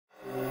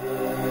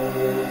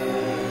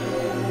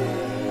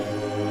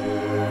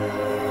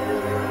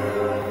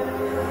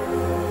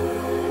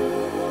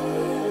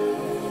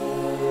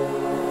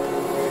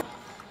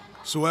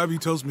So Abby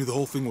tells me the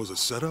whole thing was a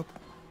setup?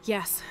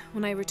 Yes,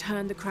 when I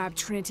returned the crab,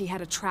 Trinity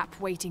had a trap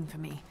waiting for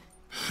me.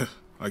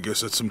 I guess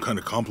that's some kind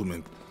of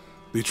compliment.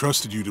 They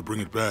trusted you to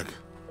bring it back.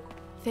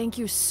 Thank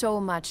you so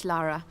much,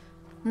 Lara.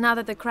 Now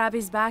that the crab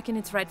is back in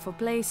its rightful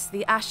place,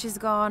 the ash is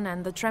gone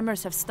and the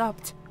tremors have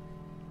stopped.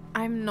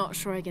 I'm not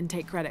sure I can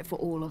take credit for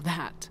all of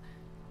that.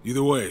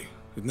 Either way,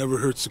 it never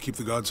hurts to keep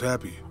the gods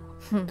happy.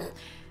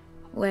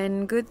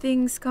 When good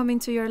things come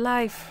into your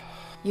life,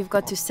 you've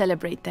got to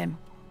celebrate them.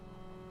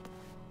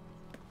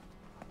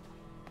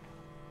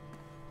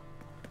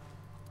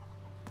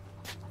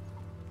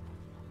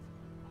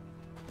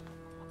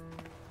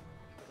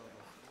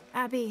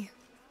 Abby,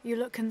 you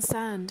look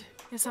concerned.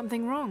 Is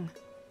something wrong?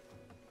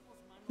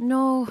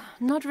 No,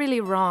 not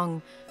really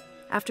wrong.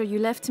 After you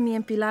left me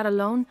and Pilar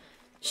alone,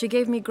 she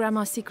gave me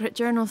Grandma's secret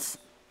journals.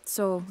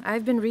 So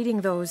I've been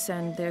reading those,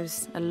 and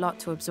there's a lot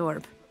to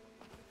absorb.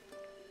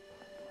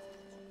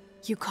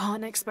 You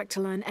can't expect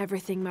to learn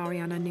everything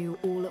Mariana knew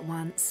all at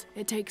once.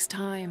 It takes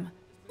time.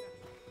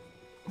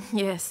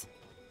 Yes.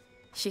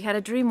 She had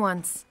a dream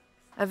once.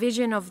 A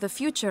vision of the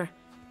future.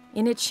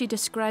 In it, she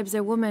describes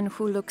a woman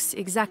who looks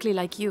exactly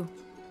like you.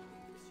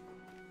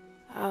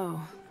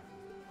 Oh.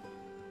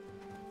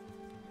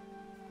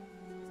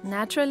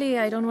 Naturally,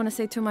 I don't want to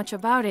say too much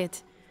about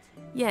it.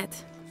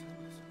 Yet.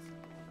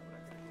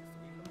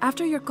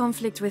 After your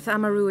conflict with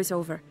Amaru is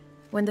over,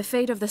 when the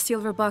fate of the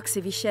silver box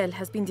Evichel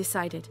has been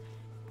decided,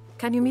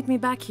 can you meet me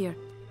back here?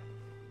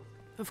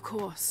 Of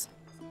course.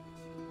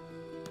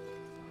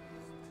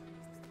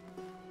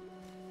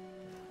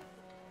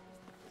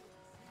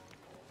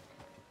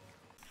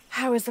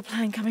 How is the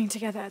plan coming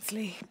together,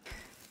 Etzli?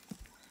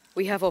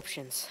 We have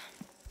options.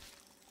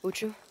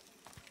 Uchu?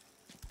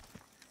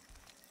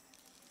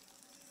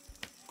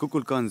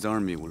 Kukulkan's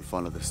army will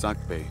follow the Sack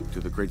Bay to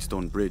the Great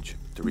Stone Bridge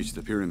to reach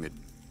the pyramid.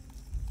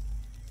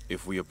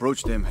 If we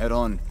approach them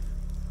head-on,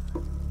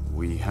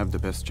 we have the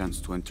best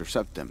chance to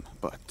intercept them,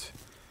 but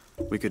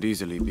we could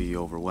easily be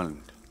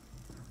overwhelmed.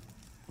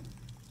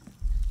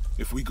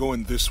 If we go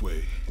in this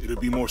way,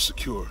 it'd be more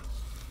secure.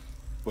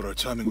 But our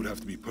timing would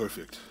have to be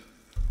perfect,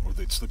 or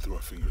they'd slip through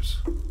our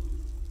fingers.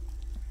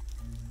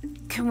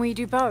 Can we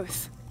do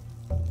both?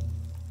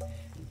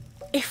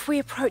 If we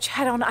approach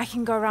head-on, I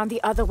can go around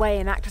the other way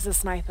and act as a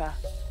sniper.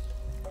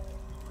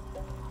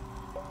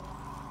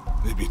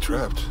 They'd be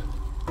trapped.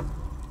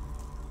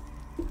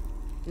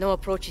 No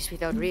approach is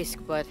without risk,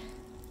 but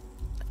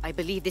I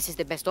believe this is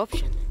the best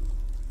option.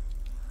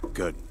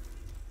 Good.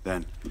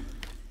 Then,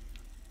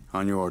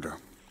 on your order.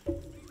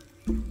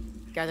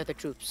 Gather the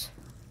troops.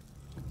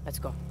 Let's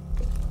go.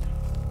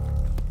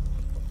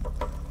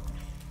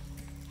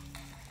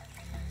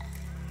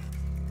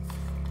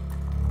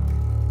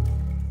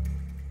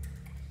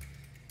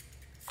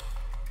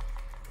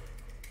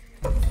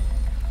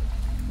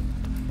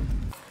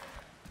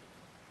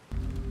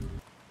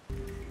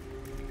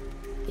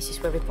 This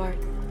is where we part.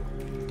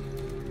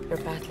 Your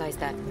path lies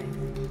that way.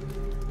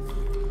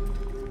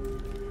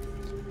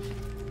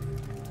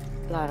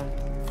 Lara,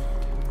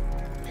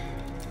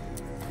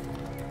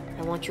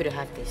 I want you to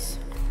have this.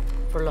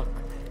 For luck.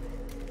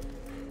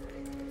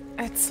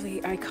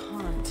 Etzli, I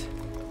can't.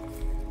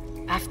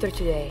 After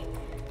today,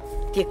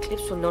 the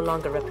eclipse will no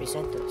longer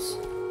represent us.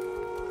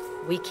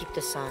 We keep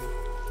the sun,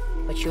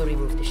 but you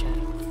remove the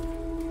shadow.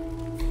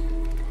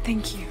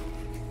 Thank you.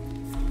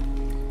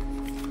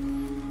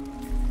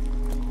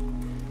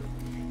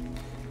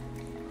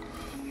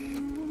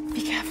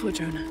 Be careful,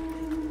 Jonah.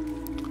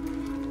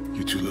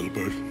 You too, little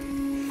bird.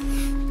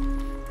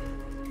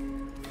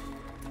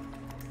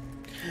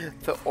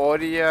 The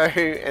audio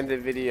and the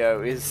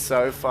video is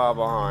so far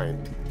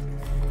behind.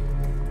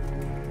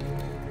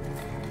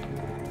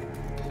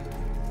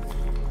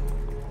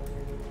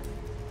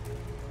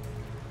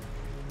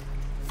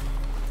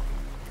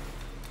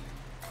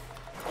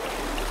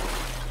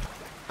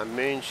 A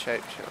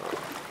moon-shaped shell.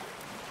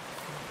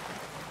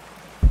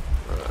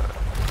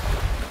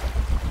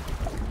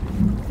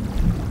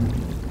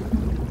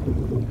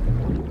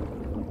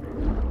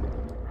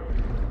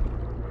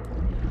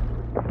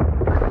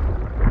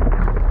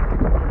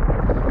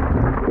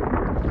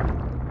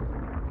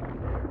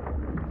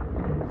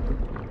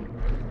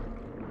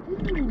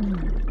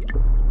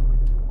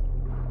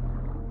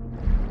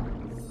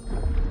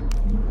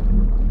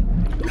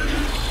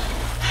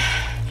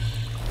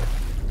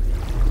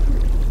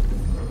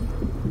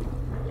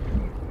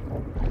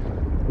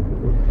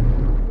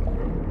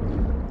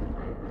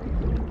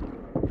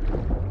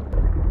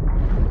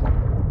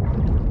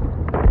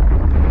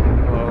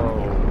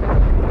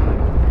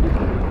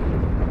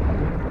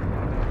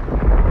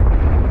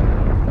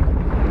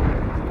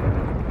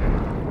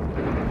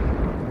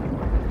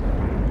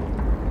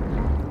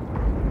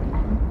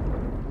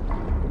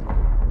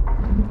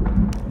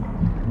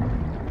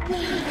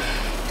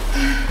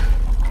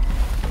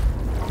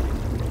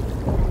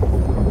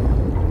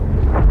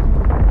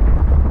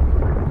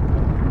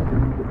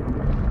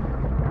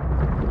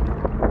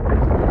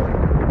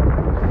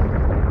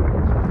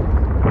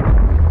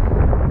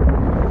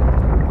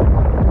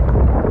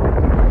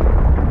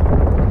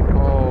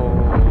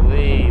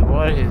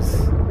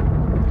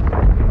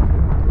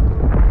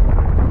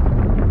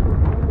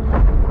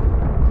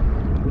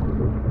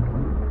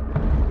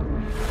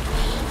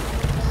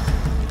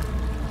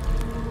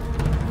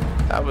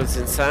 was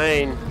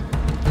insane.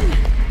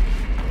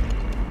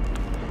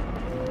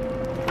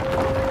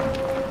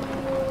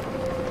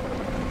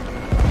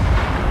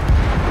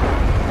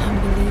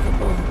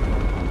 Unbelievable.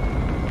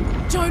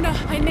 Jonah,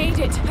 I made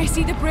it. I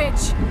see the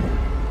bridge.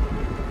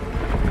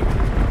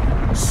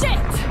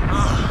 Shit!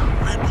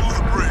 They blew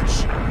the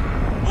bridge.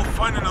 We'll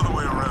find another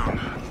way around.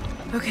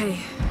 Okay,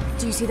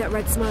 do you see that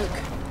red smoke?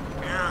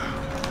 Yeah.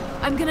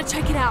 I'm gonna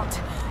check it out.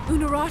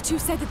 Unuratu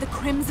said that the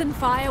Crimson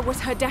Fire was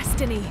her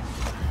destiny.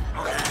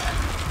 Okay.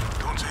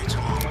 Don't take too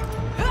long.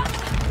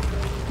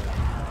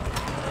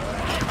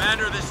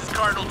 Commander, this is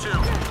Cardinal 2.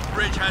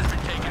 Bridge has been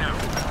taken out.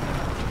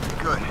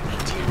 Good.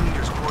 Team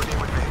leaders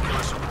coordinate with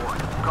vehicular support.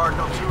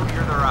 Cardinal 2,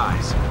 you're their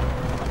eyes.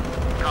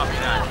 Copy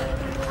that.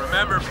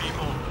 Remember,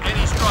 people,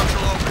 any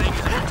structural opening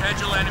is a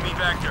potential enemy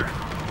vector.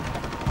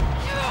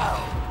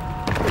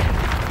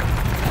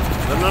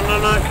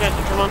 No,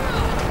 Captain, come on.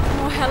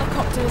 More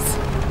helicopters.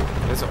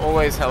 There's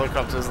always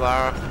helicopters,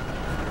 Lara.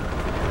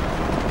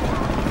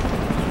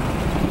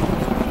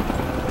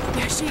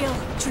 Their shield.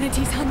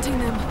 Trinity's hunting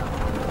them.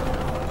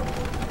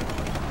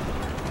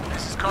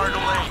 This is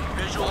Cardinal 8.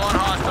 Visual on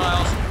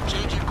hostiles.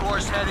 Changing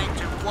course heading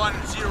to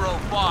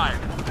 105.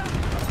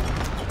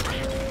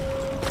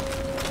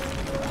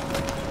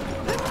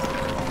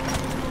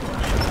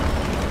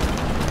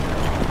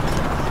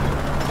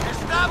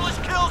 Establish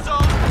kill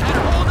zone and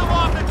hold them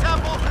off the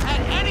temple at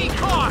any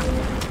cost!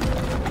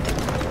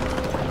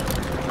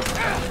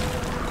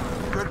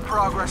 Good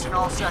progress in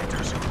all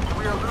sectors.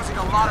 We are losing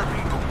a lot of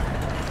people.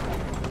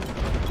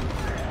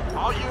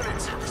 All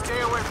units,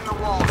 stay away from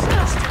the walls.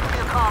 Stick with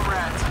your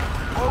comrades.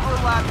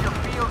 Overlap your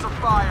fields of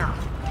fire.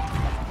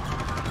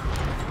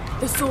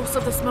 The source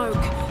of the smoke.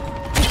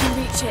 We can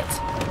reach it.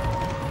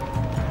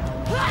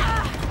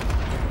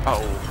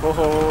 Oh.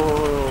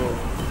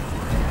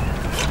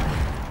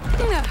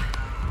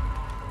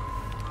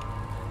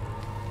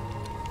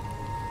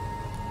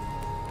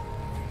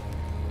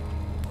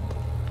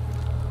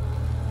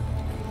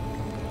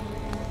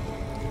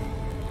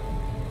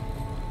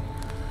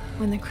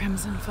 When the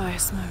Crimson Fire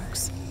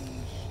smokes,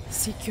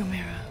 seek your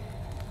mirror.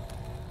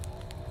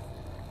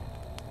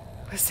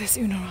 Was this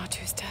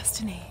Unuratu's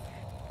destiny?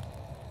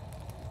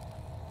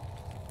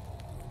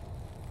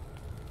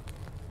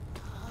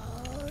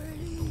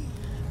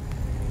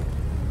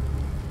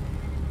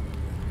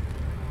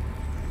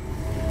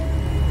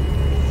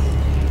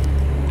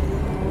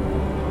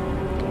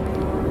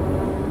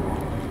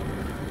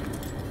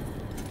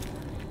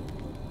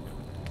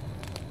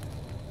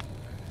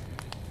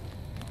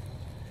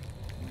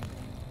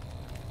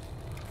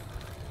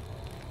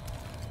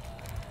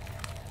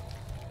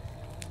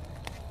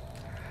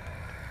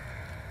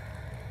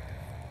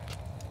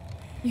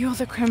 You're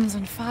the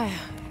Crimson Fire.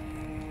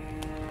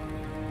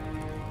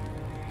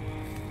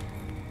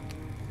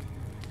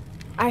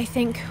 I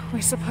think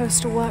we're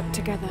supposed to work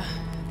together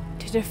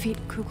to defeat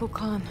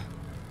Kukulkan.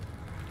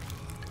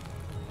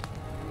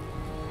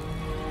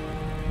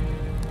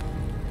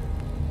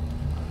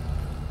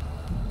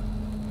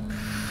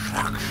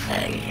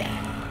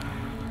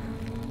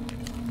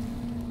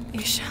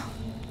 You shall.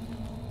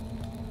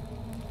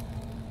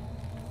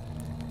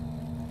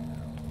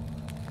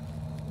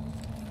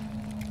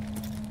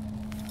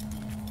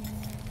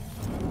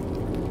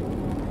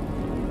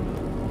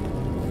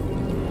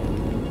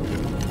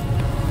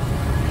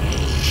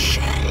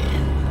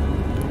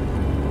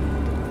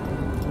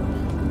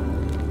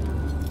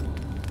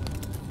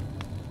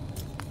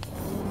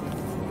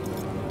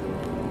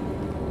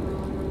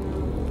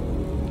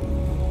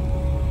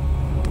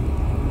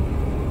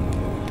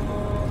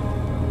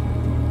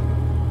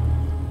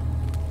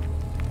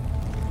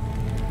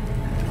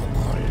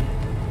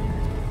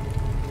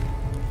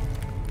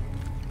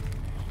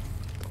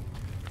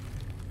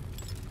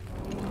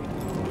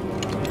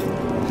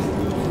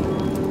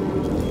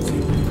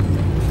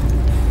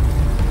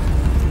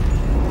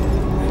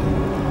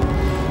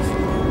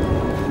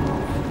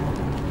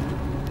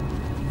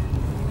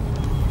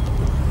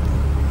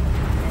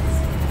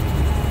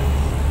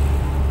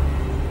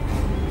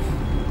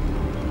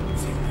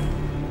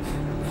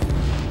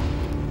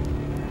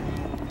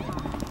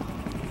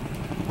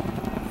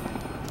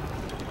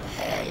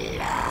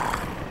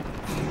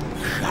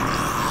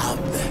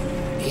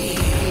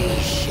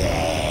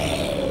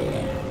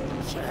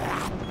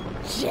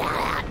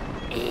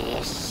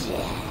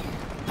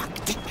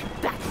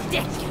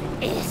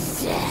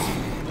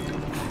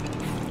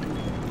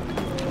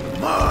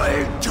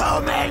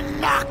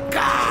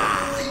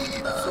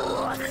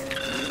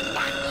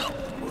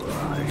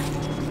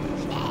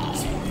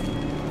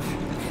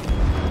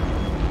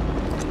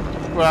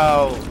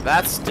 Well,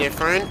 that's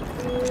different.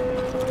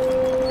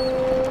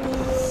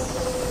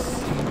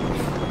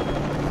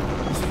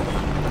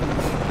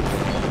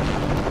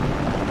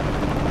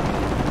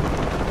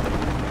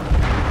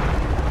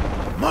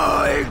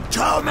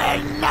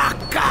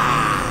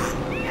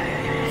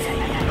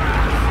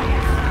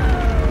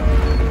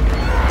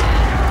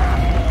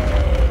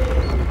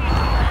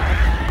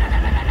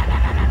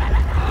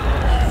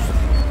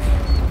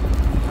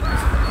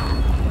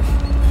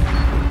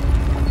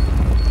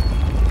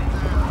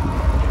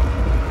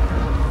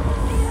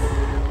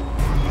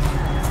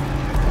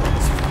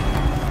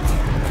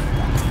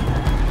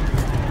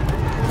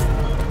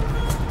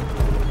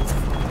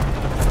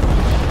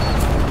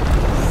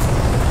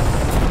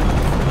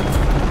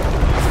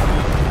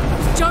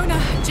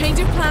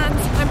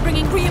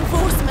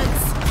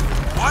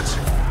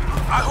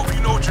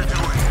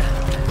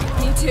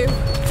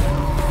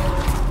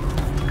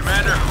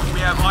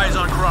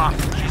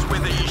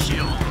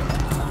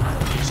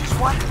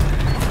 What?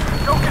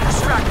 Don't get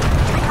distracted.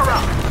 Take her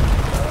out.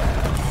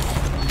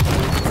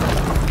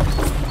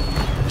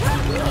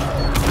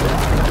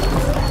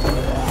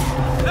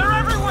 They're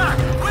everywhere!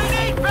 We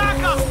need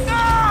backup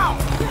now!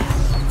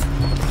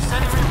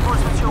 Sending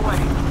reinforcements your way.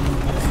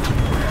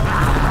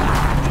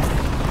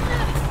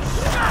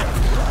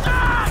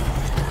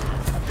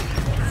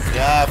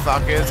 Yeah,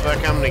 fuckers,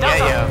 we're coming to get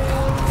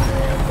you.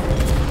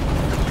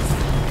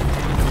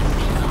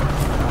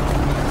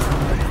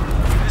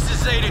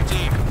 Zeta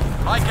team.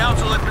 High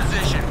Council in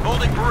position.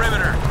 Holding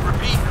perimeter.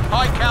 Repeat,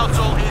 High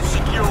Council is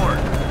secure.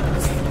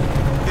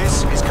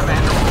 This is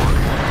Commander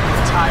Rourke. The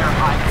entire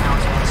High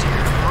Council is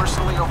here to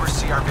personally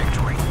oversee our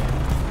victory.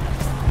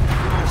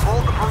 We will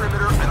hold the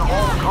perimeter at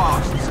all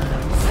costs.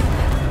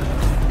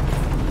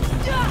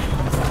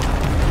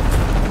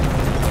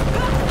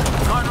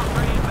 Cardinals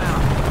ready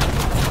inbound.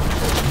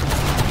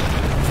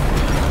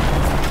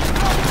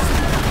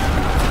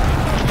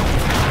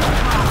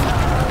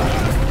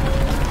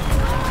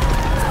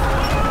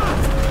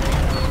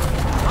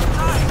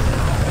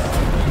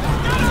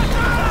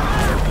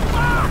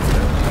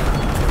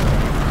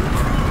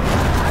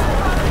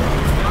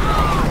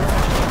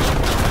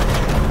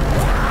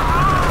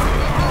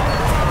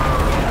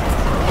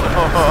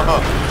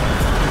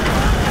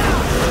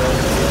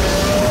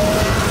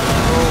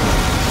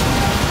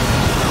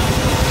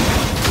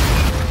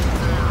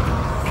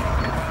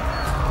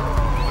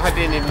 I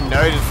didn't even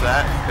notice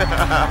that.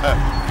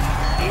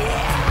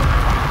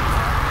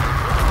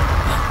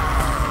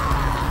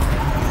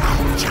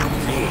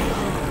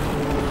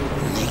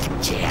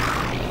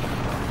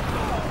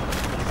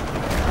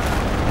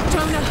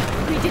 Jonah,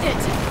 we did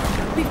it.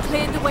 We've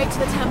cleared the way to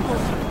the temple.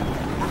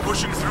 We're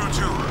pushing through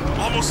too.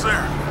 Almost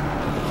there.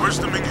 Where's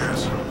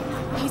Dominguez?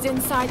 He's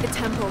inside the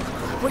temple.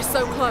 We're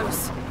so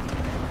close.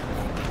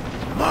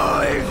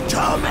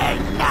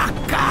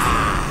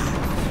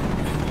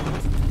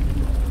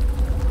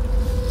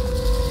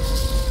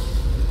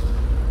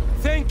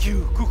 Thank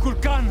you,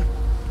 Kukulkan,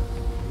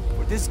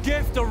 for this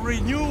gift of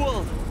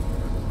renewal.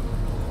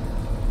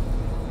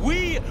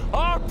 We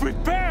are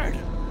prepared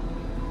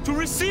to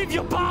receive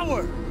your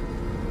power.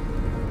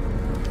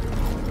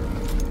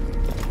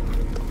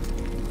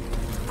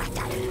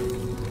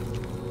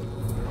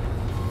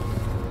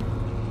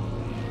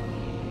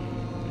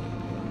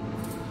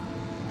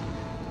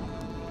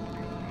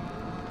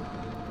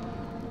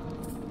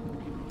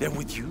 They're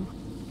with you?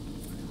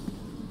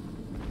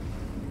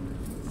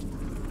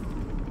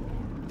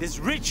 This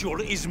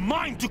ritual is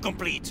mine to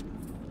complete!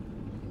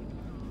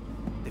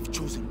 They've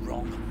chosen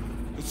wrong.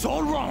 It's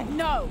all wrong!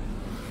 No!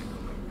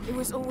 It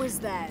was always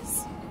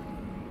theirs.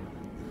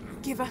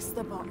 Give us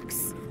the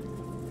box.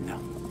 No.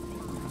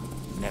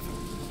 Never.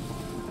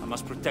 I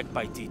must protect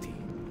Paititi.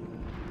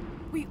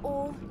 We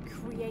all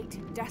create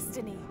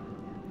destiny.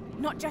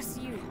 Not just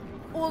you.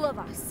 All of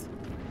us.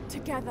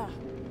 Together.